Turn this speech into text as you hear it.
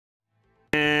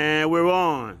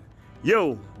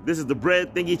Yo, this is the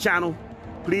Bread Thingy channel.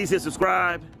 Please hit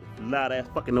subscribe. Loud ass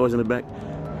fucking noise in the back.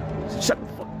 Shut the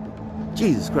fuck.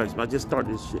 Jesus Christ, man, I just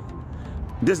started this shit.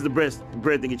 This is the Bread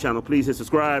Thingy channel. Please hit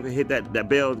subscribe and hit that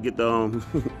bell to get the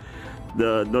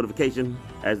the notification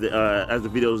as the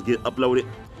videos get uploaded.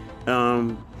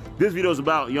 This video is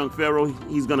about young Pharaoh.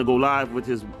 He's gonna go live with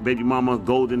his baby mama,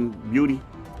 Golden Beauty,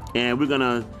 and we're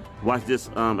gonna watch this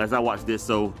as I watch this.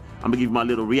 So I'm gonna give you my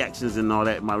little reactions and all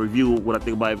that, my review, what I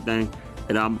think about everything,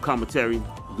 and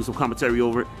do some commentary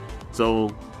over it. So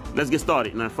let's get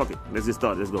started. Nah, fuck it. Let's get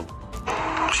started. Let's go.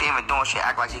 She ain't even doing shit.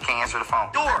 Act like she can't answer the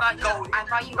phone. Door. I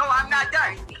thought you. No, I'm not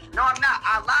done. No, I'm not.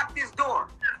 I locked this door.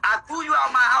 I threw you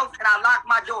out my house and I locked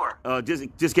my door. Just in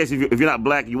case if you're not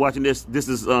black, you're watching this. This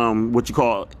is what you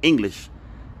call English.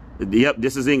 Yep,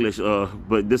 this is English.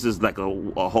 But this is like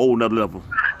a whole nother level.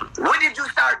 What did you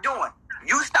start doing?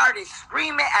 You started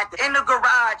screaming in the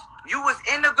garage. You was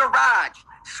in the garage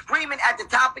screaming at the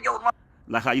top of your lungs.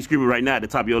 Like how you screaming right now at the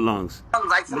top of your lungs.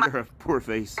 Like look at her poor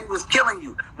face. Was killing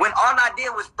you when all I did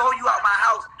was throw you out my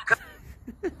house.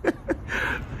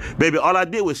 Baby, all I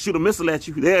did was shoot a missile at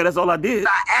you. Yeah, that's all I did.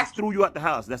 I threw you out the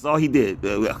house. That's all he did.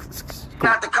 You have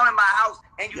to come in my house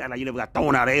and you like you never got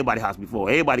thrown out of everybody's house before.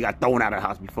 Everybody got thrown out of the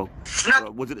house before.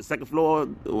 Was it the second floor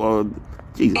or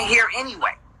Jesus? Here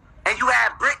anyway, and you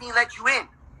had Brittany let you in.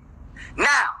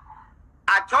 Now,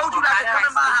 I told you not to come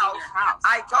in my house.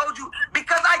 I told you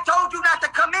because I told you not to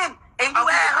come in, and you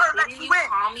had her let you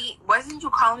in. Wasn't you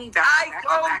calling me back? I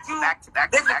told you.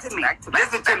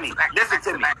 Listen to me.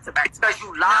 Because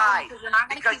you lied.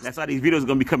 That's how these videos are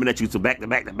gonna be coming at you. So back to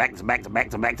back. Lied.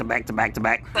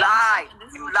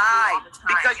 You lied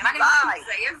because you lied.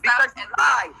 Because you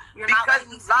lied. Because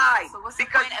you lied.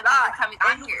 Because you lied.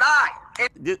 And you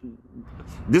lied.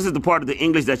 This is the part of the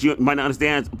English that you might not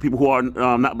understand. People who are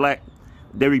not black.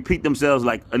 They repeat themselves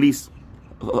like at least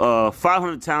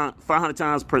 500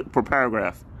 times per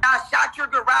paragraph. I shot your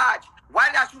garage. Why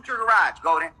did I shoot your garage,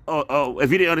 Golden? Oh, if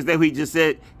you didn't understand what he just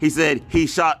said, he said he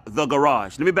shot the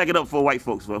garage. Let me back it up for white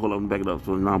folks. Hold on, let me back it up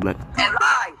for non-black. And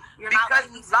lied. Because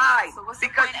you lied. Because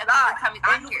you lied.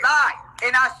 And you lied.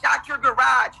 And I shot your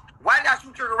garage. Why did I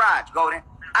shoot your garage, Golden?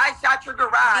 I shot your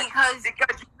garage because you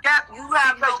kept... You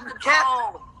have no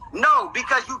control. No,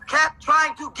 because you kept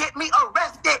trying to get me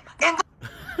arrested in the...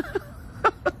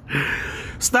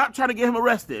 Stop trying to get him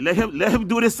arrested. Let him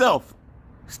do it himself.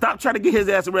 Stop trying to get his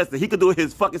ass arrested. He could do it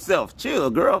his fucking self. Chill,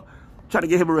 girl. Try to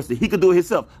get him arrested. He could do it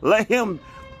himself. Let him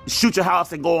shoot your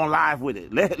house and go on live with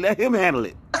it. Let him handle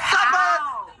it.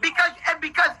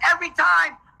 Because every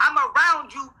time I'm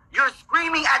around you, you're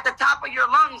screaming at the top of your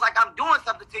lungs like I'm doing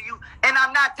something to you, and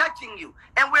I'm not touching you.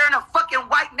 And we're in a fucking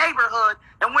white neighborhood,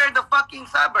 and we're in the fucking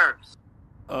suburbs.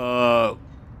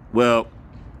 Well,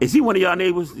 is he one of y'all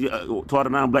neighbors? To all the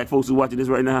non-black folks who watching this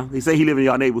right now, they say he live in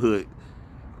y'all neighborhood.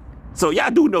 So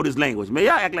y'all do know this language, man.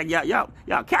 Y'all act like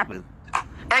y'all capping.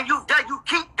 And you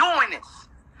keep doing this.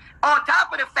 On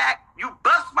top of the fact, you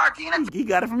bust Martina. He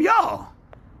got it from y'all.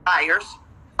 Tires,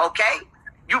 okay?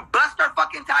 You bust her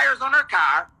fucking tires on her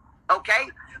car, okay?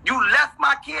 You left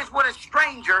my kids with a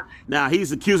stranger. Now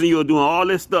he's accusing you of doing all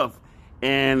this stuff.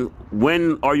 And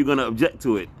when are you gonna object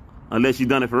to it? Unless you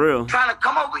done it for real. Trying to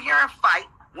come over here and fight.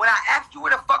 When I asked you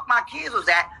where the fuck my kids was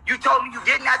at, you told me you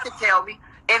didn't have to tell me.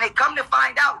 And they come to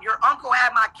find out your uncle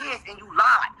had my kids and you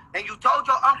lied. And you told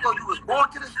your uncle you was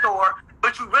going to the store,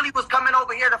 but you really was coming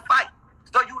over here to fight.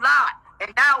 So you lied.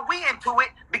 And now we into it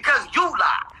because you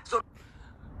lied. So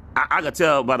I could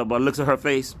tell by the looks of her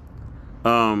face.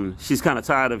 She's kind of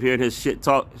tired of hearing his shit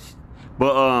talk.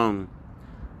 But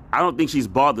I don't think she's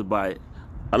bothered by it.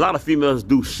 A lot of females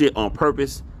do shit on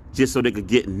purpose just so they could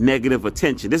get negative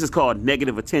attention. This is called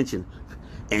negative attention.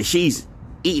 And she's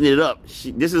eating it up.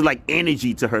 This is like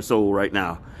energy to her soul right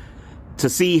now. To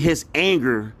see his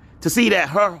anger, to see that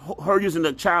her using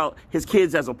his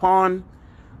kids as a pawn,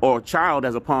 or child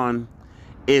as a pawn,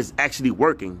 is actually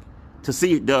working. To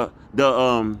see the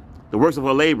works of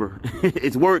her labor,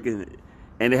 it's working,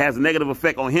 and it has a negative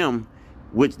effect on him,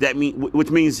 which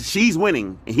means she's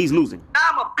winning and he's losing.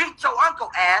 I'm gonna beat your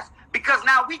uncle ass because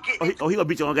now we get. He gonna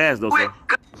beat your uncle ass though, sir.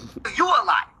 You a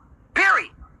lie.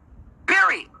 Period.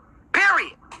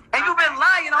 And you've been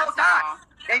lying the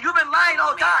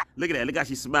whole time. Look at that. Look how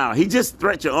she smiled. He just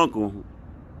threatened your uncle,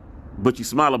 but you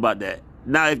smile about that.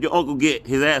 Now, if your uncle get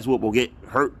his ass whooped or get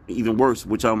hurt even worse,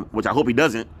 which I hope he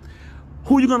doesn't,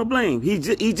 who are you gonna blame? He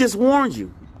just warned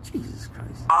you. Jesus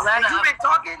Christ. You've been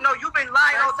talking. No, you've been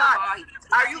lying all the time.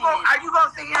 Are you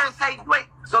gonna sit here and say, wait?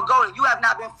 So Golden, you have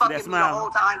not been fucking me the whole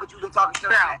time, but you've been talking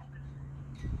shit.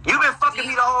 You've been fucking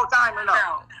me the whole time or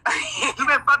no? You've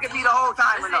been fucking me the whole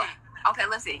time or no? Okay,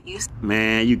 listen.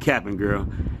 Man, you capping, girl.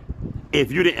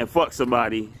 If you didn't fuck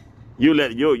somebody, you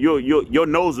let your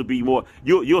nose will be more.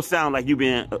 You'll sound like you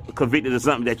been convicted of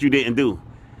something that you didn't do.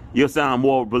 You'll sound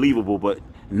more believable, but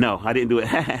no, I didn't do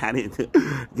it. I didn't do it.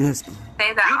 Yes. You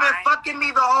been fucking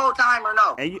me the whole time or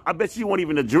no? And I bet you won't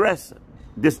even address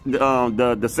this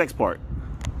the sex part.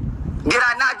 Did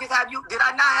I not just have you? Did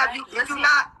I not have you? Did you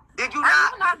not? Did you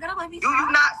not? Do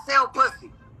you not sell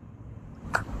pussy?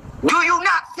 Do you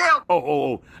not sell?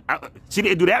 Oh. She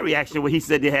didn't do that reaction when he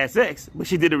said they had sex, but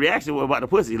she did the reaction about the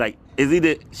pussy. Like, is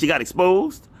either she got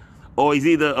exposed, or he's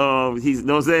either he's, you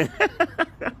know what I'm saying?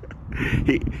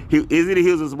 he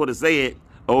was supposed to say it,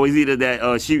 or is either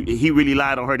that he really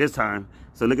lied on her this time.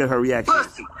 So look at her reaction.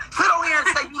 Pussy. Sit over here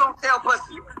and say you don't sell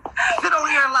pussy. Sit over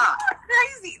here and lie.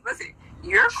 Crazy. Listen,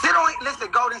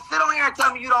 listen, Golden. Sit on here and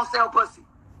tell me you don't sell pussy.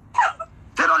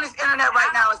 Sit on this internet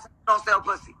right now and say you don't sell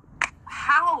pussy.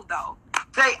 How though?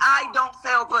 Say I don't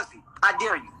sell pussy. I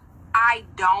dare you. I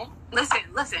don't. Listen.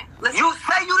 You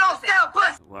say you don't sell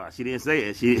pussy. Wow, she didn't say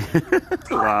it. She.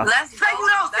 Wow. Say you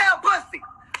don't sell pussy.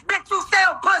 Bitch, you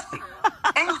sell pussy.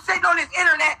 And you sitting on this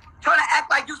internet trying to act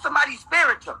like you somebody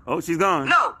spiritual. Oh, she's gone.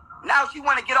 No. Now she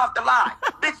want to get off the line.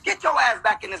 Bitch, get your ass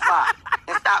back in this line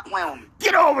and stop playing with me.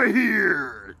 Get over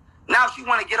here. Now she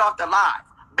want to get off the line.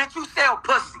 Bitch, you sell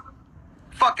pussy.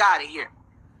 Fuck out of here.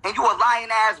 And you a lying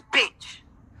ass bitch.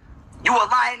 You a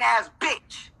lying ass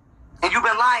bitch. And you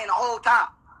been lying the whole time.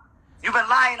 You been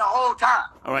lying the whole time.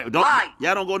 All right,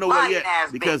 y'all don't go nowhere yet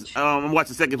because I'm watching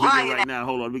the second video right now.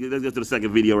 Hold on, let's get to the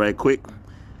second video right quick.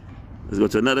 Let's go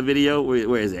to another video.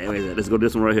 Where is that? Let's go to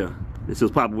this one right here. This was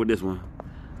popping with this one.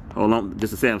 Hold on,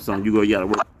 just a Samsung. You gotta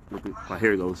work. Right,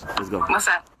 here it goes. Let's go. What's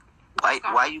that?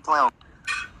 Why you playing?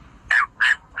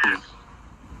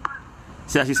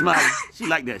 See how she smiling? She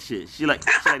like that shit. She like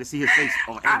to see his face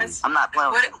on camera. I'm not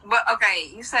playing with you. But okay,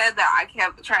 you said that I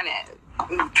kept trying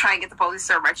to get the police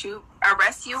to arrest you.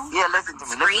 Yeah, listen to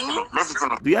me. Listen to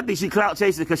me. Do y'all think she clout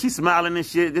chasing because she's smiling and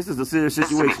shit? This is a serious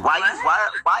situation. Why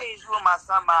is you and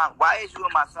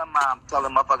my son mom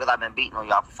telling motherfuckers I've been beating on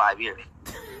y'all for 5 years?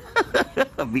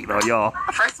 Beating on y'all.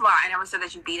 First of all, I never said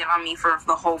that you beat it on me for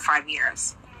the whole 5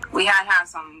 years. We had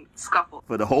some scuffle.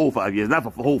 For the whole 5 years, not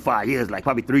for the whole 5 years, like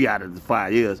probably 3 out of the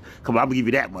 5 years. Come on, I'm gonna give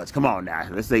you that much. Come on now,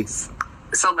 let's say.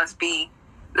 So let's be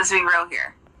real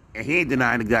here. And he ain't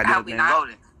denying the goddamn thing.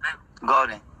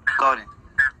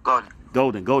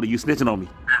 Golden, you snitching on me.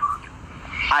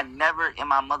 I never in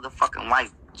my motherfucking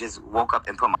life just woke up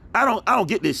and put my. I don't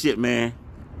get this shit, man.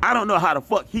 I don't know how the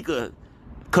fuck he could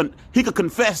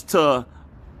confess to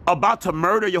about to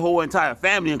murder your whole entire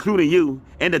family, including you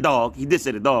and the dog. He did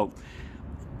say the dog.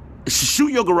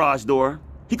 Shoot your garage door.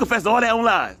 He confessed all that on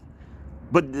live.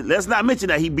 But let's not mention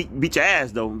that he beat your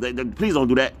ass though. Please don't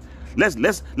do that. Let's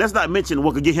not mention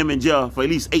what could get him in jail for at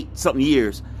least 8-something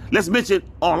years. Let's mention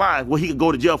on live what he could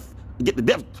go to jail get the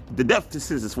death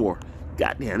sentence for.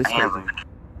 Goddamn, this crazy.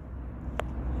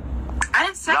 I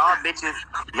didn't say y'all that. bitches.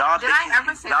 Y'all Did bitches. I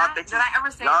ever say that? Did I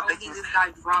ever say that he just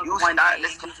got drunk one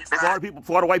day?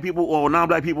 For all the white people or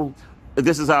non-black people,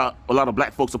 this is how a lot of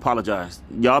black folks apologize.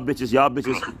 Y'all bitches.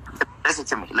 Listen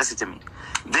to me.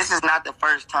 This is not the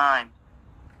first time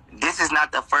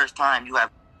you have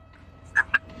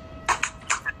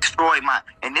destroyed my.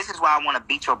 And this is why I want to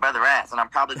beat your brother ass, and I'm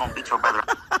probably gonna beat your brother.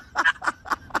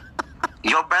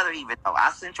 Your brother even though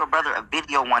I sent your brother a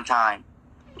video one time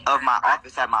of my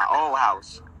office at my old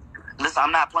house. Listen,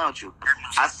 I'm not playing with you.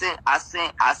 I sent.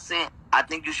 I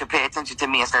think you should pay attention to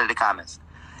me instead of the comments.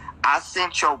 I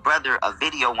sent your brother a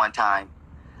video one time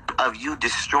of you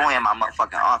destroying my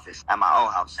motherfucking office at my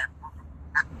old house.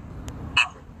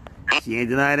 She ain't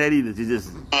denying that either. She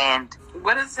just. And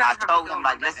what is that? I told him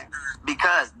like, listen,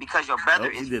 because your brother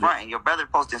is fronting. Your brother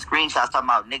posting screenshots talking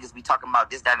about niggas be talking about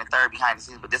this, that, and the third behind the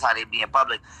scenes, but this how they be in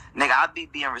public. Nigga, I be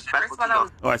being respectful to you.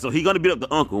 All right, so he gonna beat up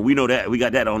the uncle. We know that. We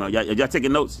got that on. Y'all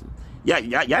taking notes? Y'all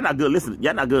not good. Listen,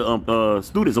 y'all not good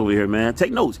students over here, man.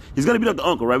 Take notes. He's gonna beat up the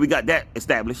uncle, right? We got that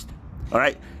established. All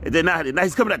right, and then now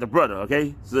he's coming at the brother.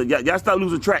 Okay, so y'all start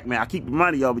losing track, man. I keep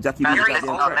reminding y'all, but y'all keep losing track.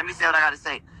 Let me say what I gotta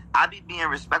say. I be being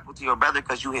respectful to your brother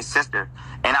because you his sister,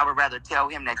 and I would rather tell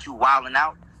him that you wilding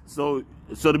out. So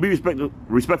to be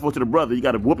respectful to the brother, you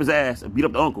got to whoop his ass and beat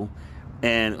up the uncle.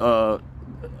 And hold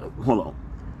on,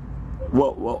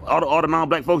 well, all the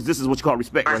non-black folks, this is what you call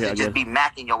respect right here. Just be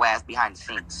macking your ass behind the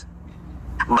scenes.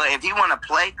 But if you want to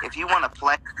play,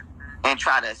 and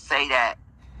try to say that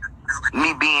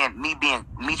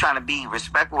me trying to be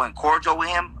respectful and cordial with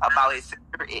him about his sister,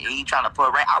 and he trying to put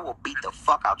it right, I will beat the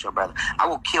fuck out your brother. I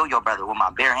will kill your brother with my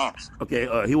bare hands. Okay,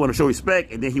 he want to show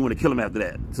respect, and then he want to kill him after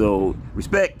that. So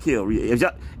respect, kill. Is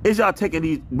y'all taking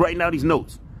these right now? These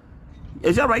notes?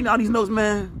 Is y'all writing down these notes,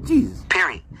 man? Jesus.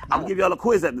 Period. I will give y'all a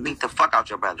quiz after this. Beat the fuck out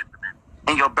your brother,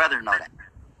 and your brother know that.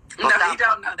 No, he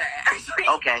don't know that. Actually,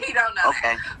 okay. He don't know.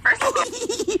 Okay.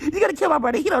 That. You gotta kill my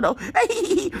brother. He don't know.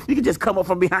 You can just come up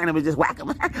from behind him and just whack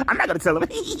him. I'm not gonna tell him.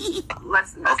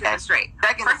 Let's get it straight.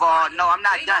 Second of all, no, I'm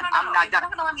not done. I'm not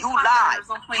done. You lied.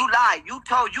 You lied. You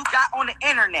got on the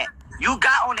internet. You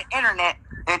got on the internet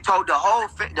and told the whole.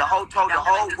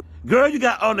 Girl, you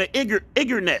got on the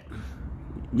iggernet.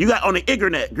 You got on the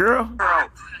iggernet, girl. Girl,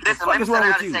 listen, let me say what I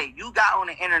gotta say. You got on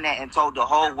the internet and told the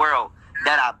whole world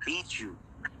that I beat you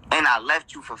and I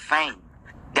left you for fame.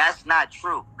 That's not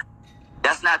true.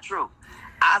 That's not true.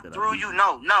 I threw you.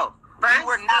 No. We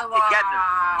were not together.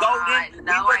 Golden,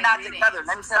 we were not together.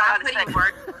 Let me say what I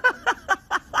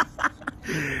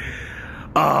say.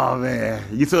 Oh man,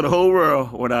 you told the whole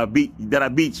world when I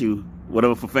beat you,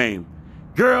 whatever, for fame.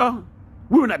 Girl,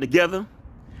 we were not together.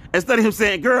 Instead of him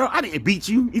saying, girl, I didn't beat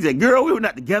you, he said, girl, we were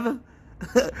not together.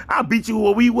 I beat you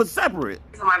when we were separate.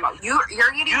 You're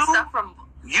getting stuff from...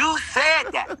 You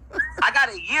said that. I got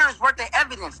a year's worth of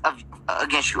evidence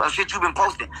against you, of shit you've been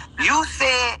posting. You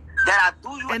said that I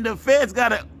threw you... And the feds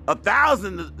got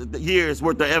 1,000 years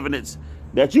worth of evidence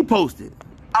that you posted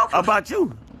about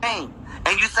you. And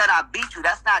you said I beat you.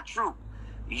 That's not true.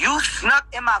 You snuck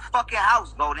in my fucking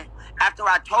house, Golden, after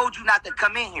I told you not to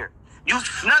come in here. You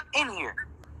snuck in here.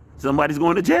 Somebody's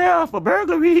going to jail for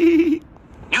burglary.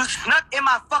 You snuck in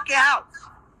my fucking house.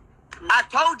 I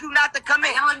told you not to come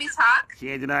in. Don't let me talk. She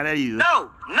ain't denying that either. No,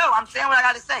 I'm saying what I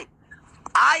gotta say.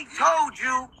 I told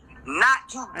you not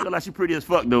to. I ain't gonna lie, she pretty as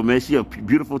fuck though, man. She a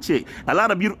beautiful chick. A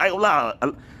lot of beautiful, I ain't gonna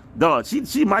lie, dog,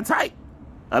 she my type.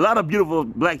 A lot of beautiful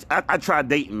black, I tried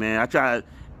dating, man.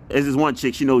 There's this one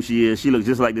chick, she knows she is. She looks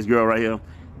just like this girl right here.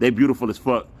 They beautiful as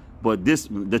fuck. But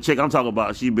the chick I'm talking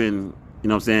about, she been, you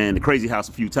know what I'm saying, the crazy house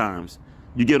a few times.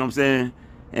 You get what I'm saying?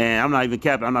 And I'm not even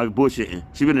capping, I'm not even bullshitting.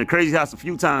 She been in the crazy house a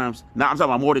few times. Now I'm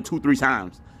talking about more than 2-3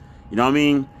 times. You know what I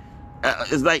mean?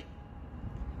 It's like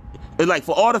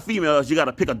for all the females, you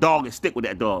gotta pick a dog and stick with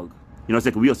that dog. You know what I'm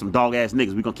saying? 'Cause we are some dog ass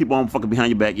niggas. We gonna keep on fucking behind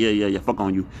your back. Yeah, fuck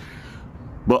on you.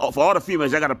 But for all the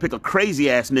females, you gotta pick a crazy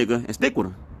ass nigga and stick with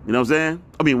him. You know what I'm saying?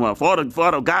 I mean, well, for all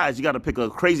the guys, you gotta pick a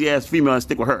crazy ass female and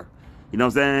stick with her. You know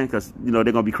what I'm saying? Because, you know,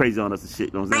 they're gonna be crazy on us and shit.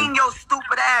 You know what I'm saying? Bring your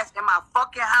stupid ass in my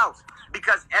fucking house.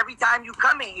 Because every time you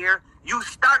come in here, you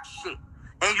start shit.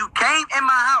 And you came in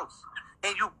my house.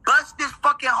 And you bust this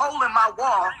fucking hole in my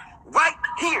wall right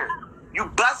here. You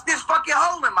bust this fucking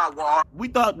hole in my wall. We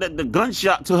thought that the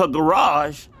gunshot to her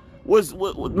garage was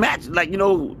match, like, you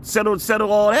know,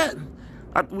 settle all that.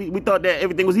 We thought that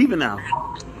everything was even now.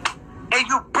 And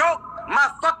you broke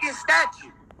my fucking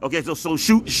statue. Okay, so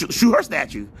shoot her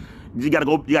statue. You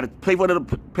gotta pay for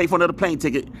another plane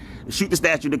ticket, shoot the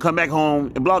statue, then come back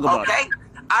home and blog about it. Okay,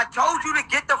 I told you to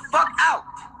get the fuck out,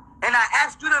 and I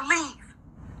asked you to leave,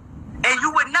 and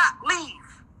you would not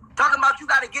leave. Talking about you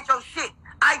gotta get your shit.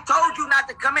 I told you not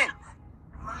to come in.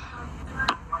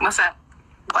 What's that?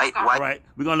 Wait. All right,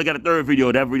 we're gonna look at a third video.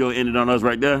 That video ended on us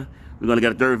right there. We're gonna look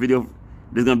at a third video.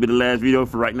 This is gonna be the last video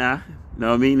for right now. You know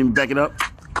what I mean? Let me back it up.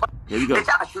 Here we go. Bitch,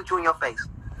 I'll shoot you in your face.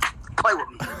 Play with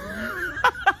me.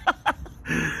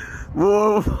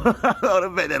 Whoa,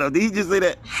 did he just say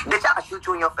that? Bitch, I'll shoot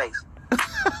you in your face.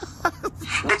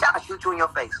 Bitch, I'll shoot you in your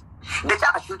face. Bitch,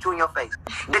 I'll shoot you in your face.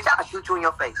 Bitch, I'll shoot you in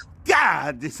your face.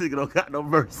 God, this nigga don't got no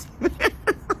mercy.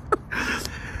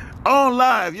 On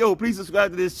live, yo, please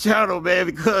subscribe to this channel, man,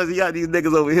 because he got these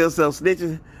niggas over here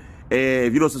self-snitching. And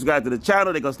if you don't subscribe to the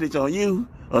channel, they gonna snitch on you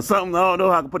or something. I don't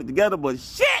know how I can put it together, but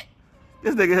shit!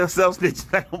 This nigga himself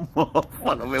snitching like a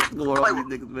motherfucker, man. What's going on with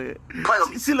these niggas,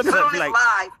 man? She looking at me like,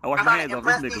 I wash my hands off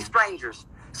this nigga. These strangers.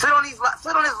 Sit on this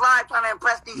live trying to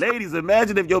impress these. Ladies,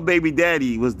 imagine if your baby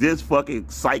daddy was this fucking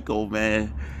psycho,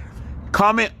 man.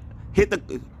 Comment,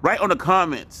 right on the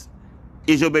comments.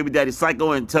 Is your baby daddy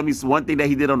psycho? And tell me one thing that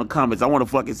he did on the comments. I want to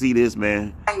fucking see this,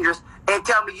 man. Strangers, and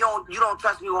tell me you don't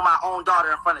trust me with my own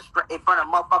daughter in front of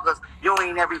motherfuckers. You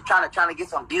ain't ever trying to get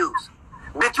some views.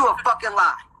 Bitch, you a fucking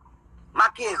lie. My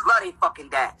kids love they fucking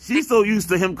dad. She's so used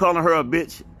to him calling her a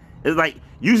bitch. It's like,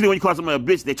 usually when you call somebody a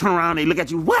bitch, they turn around, they look at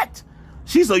you, what?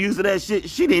 She's so used to that shit,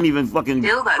 she didn't even fucking, she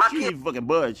didn't even fucking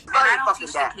budge. I don't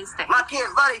teach the kids that. My kids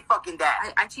love they fucking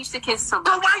dad. I teach the kids to love.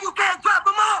 So why you can't drop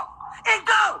them off and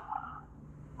go?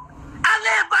 I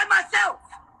live by myself.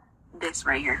 This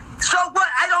right here. So what?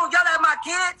 I don't yell at my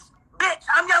kids? Bitch,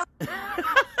 I'm yelling.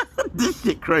 This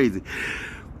shit crazy.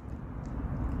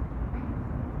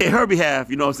 In her behalf,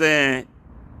 you know what I'm saying?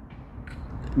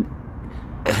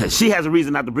 She has a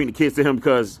reason not to bring the kids to him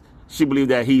because she believes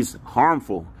that he's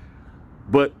harmful.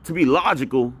 But to be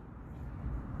logical,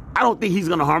 I don't think he's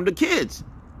gonna harm the kids.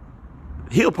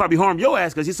 He'll probably harm your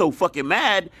ass because he's so fucking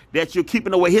mad that you're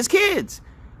keeping away his kids.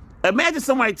 Imagine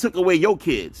somebody took away your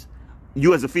kids,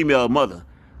 you as a female mother. You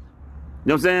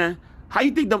know what I'm saying? How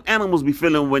you think them animals be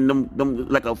feeling when them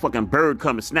like a fucking bird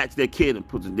come and snatch their kid and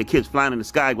put their kids flying in the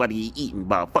sky while they get eaten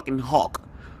by a fucking hawk?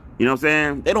 You know what I'm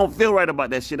saying? They don't feel right about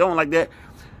that shit. They don't like that.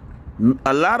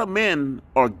 A lot of men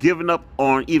are giving up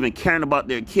on even caring about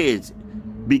their kids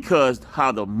because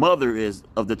how the mother is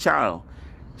of the child.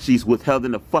 She's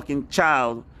withholding the fucking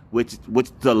child, which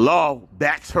the law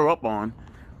backs her up on.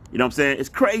 You know what I'm saying? It's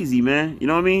crazy, man. You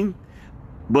know what I mean?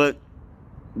 But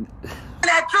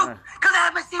that's true, because I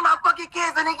haven't seen my fucking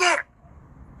kids in a year.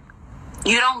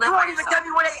 You don't live. You won't even tell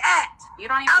me where they at. You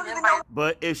don't even know.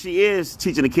 But if she is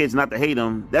teaching the kids not to hate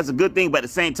them, that's a good thing. But at the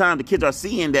same time, the kids are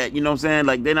seeing that, you know what I'm saying?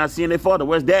 Like, they're not seeing their father.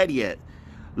 Where's daddy at?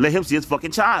 Let him see his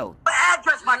fucking child. What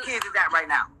address my kids is at right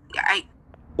now?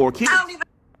 Or kids. I don't even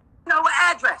know what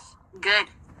address. Good.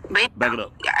 Back it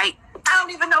up. I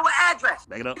don't even know what address.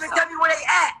 Back it up. You can tell me where they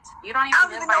at. You don't even I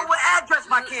don't even know what address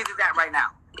my kids is at right now.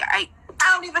 I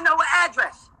don't even know what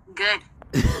address. Good.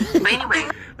 But anyway.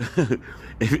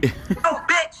 Oh,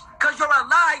 bitch, because you're a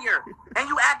liar. And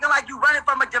you acting like you running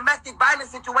from a domestic violence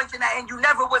situation and you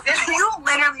never was in it. You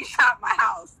literally shot my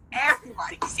house.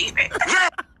 Everybody seen it. Yeah.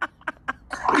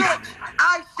 Bitch,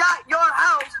 I shot your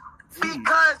house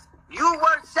because you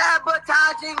were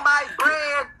sabotaging my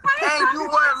brand and you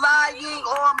were lying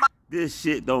on my... This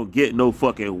shit don't get no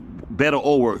fucking better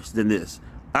or worse than this.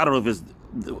 I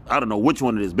don't know which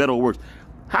one it is, better or worse.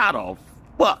 How the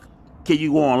fuck can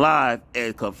you go on live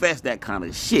and confess that kind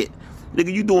of shit?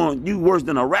 Nigga, you worse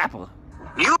than a rapper.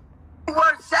 You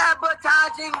were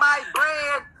sabotaging my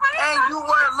brand and you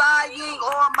were lying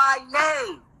on my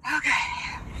name.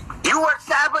 Okay. You were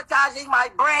sabotaging my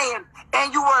brand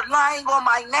and you were lying on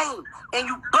my name. And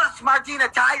you bust Martina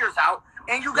tires out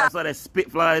and you got... I saw that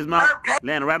spit fly in his mouth,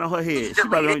 landing right on her head.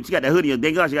 She got that hoodie on.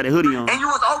 Thank God she got that hoodie on. And you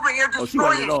was over here destroying... Oh, she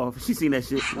wanted it off. She seen that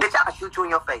shit. Bitch, I'll shoot you in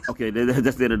your face. Okay,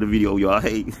 that's the end of the video, y'all.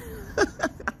 Hey.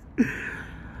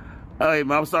 Hey,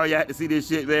 man, I'm sorry y'all had to see this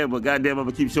shit, man, but goddamn, I'm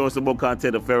gonna keep showing some more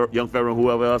content of Young Pharaoh and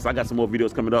whoever else. I got some more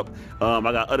videos coming up. I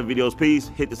got other videos. Please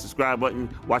hit the subscribe button.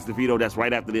 Watch the video that's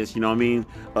right after this. You know what I mean?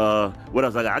 What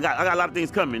else I got? I got a lot of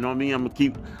things coming. You know what I mean? I'm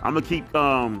gonna keep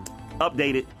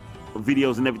updated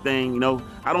videos and everything. You know,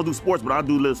 I don't do sports, but I'll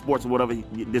do little sports or whatever,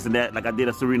 this and that. Like I did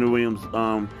a Serena Williams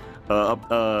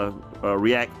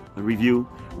react and review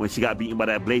when she got beaten by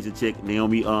that Blazing chick,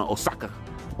 Naomi Osaka.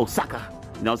 You know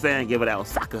what I'm saying? Give her that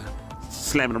Osaka.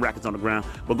 Slamming the rackets on the ground.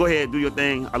 But go ahead, do your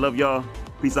thing. I love y'all.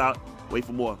 Peace out. Wait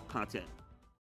for more content.